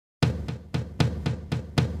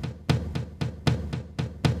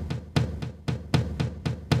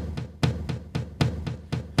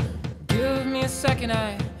second.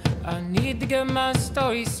 I need to get my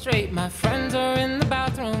story straight. My friends are in the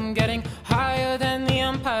bathroom getting higher than the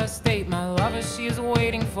Empire State. My lover, she is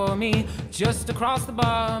waiting for me just across the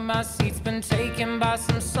bar. My seat's been taken by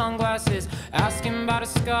some sunglasses asking about a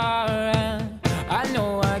scar. And I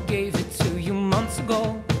know I gave it to you months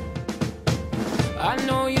ago. I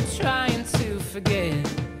know you're trying to forget,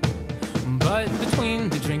 but between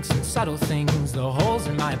the drinks and subtle things, the holes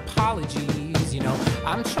in my apologies, you know,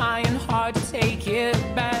 I'm trying hard to take it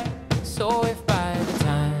back. So if by the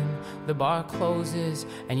time the bar closes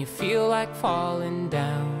and you feel like falling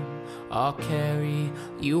down, I'll carry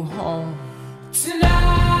you home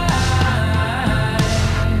tonight.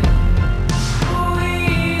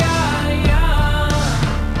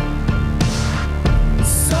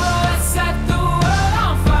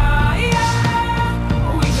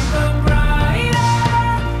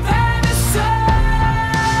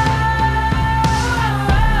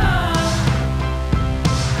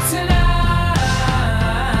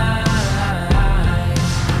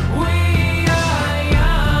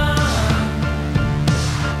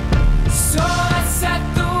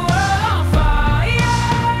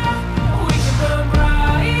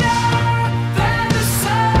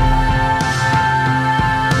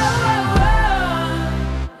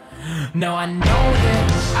 No, I know that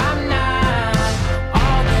I'm not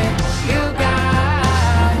all that you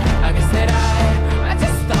got. I guess that I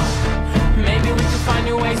just thought maybe we could find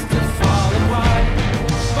new ways to fall apart.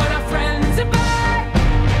 But our friends are back,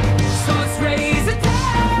 so let's raise a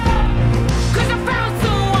toast, 'cause I found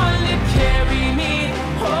someone to carry me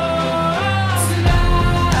home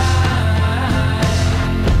tonight.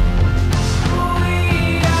 We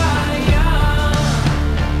are young,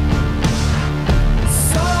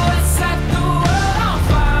 so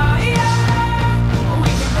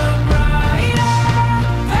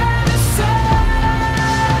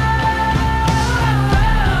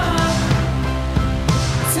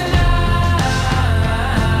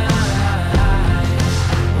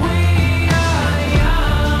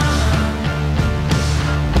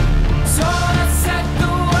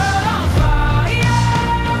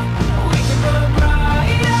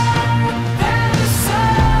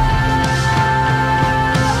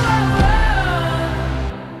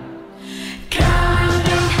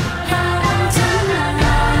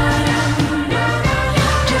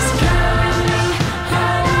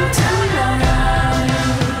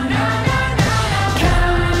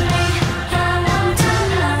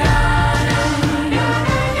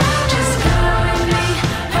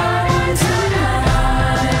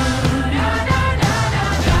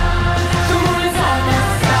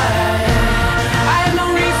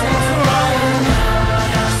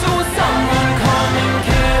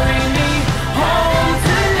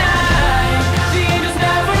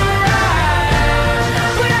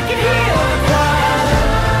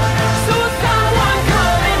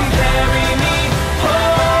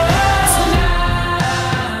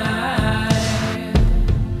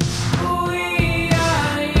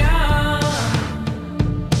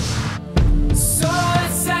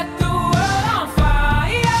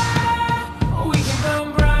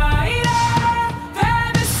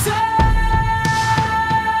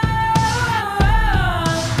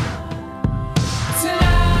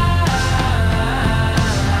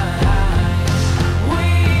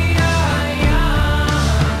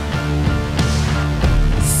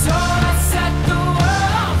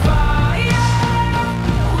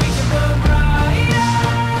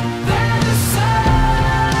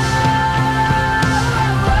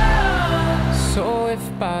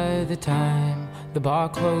by the time the bar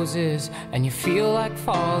closes and you feel like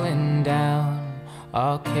falling down,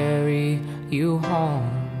 I'll carry you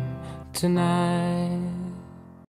home tonight.